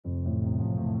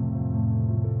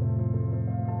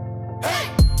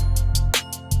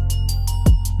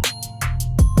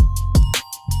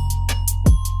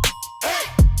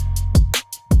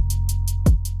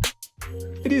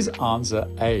Is answer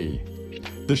A.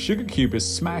 The sugar cube is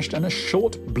smashed and a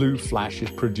short blue flash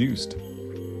is produced.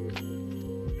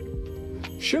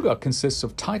 Sugar consists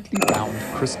of tightly bound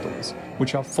crystals,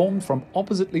 which are formed from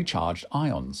oppositely charged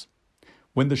ions.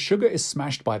 When the sugar is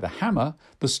smashed by the hammer,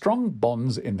 the strong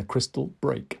bonds in the crystal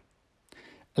break.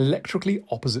 Electrically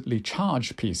oppositely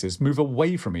charged pieces move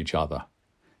away from each other.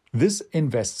 This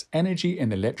invests energy in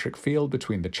the electric field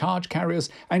between the charge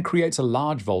carriers and creates a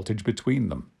large voltage between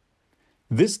them.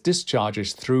 This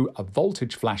discharges through a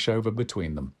voltage flashover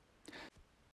between them.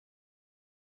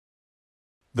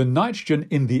 The nitrogen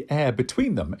in the air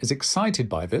between them is excited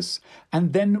by this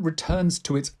and then returns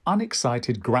to its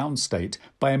unexcited ground state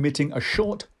by emitting a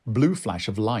short blue flash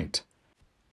of light.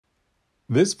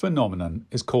 This phenomenon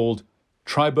is called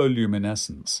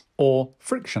triboluminescence, or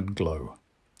friction glow.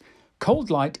 Cold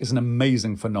light is an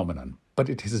amazing phenomenon, but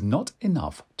it is not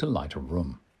enough to light a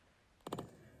room.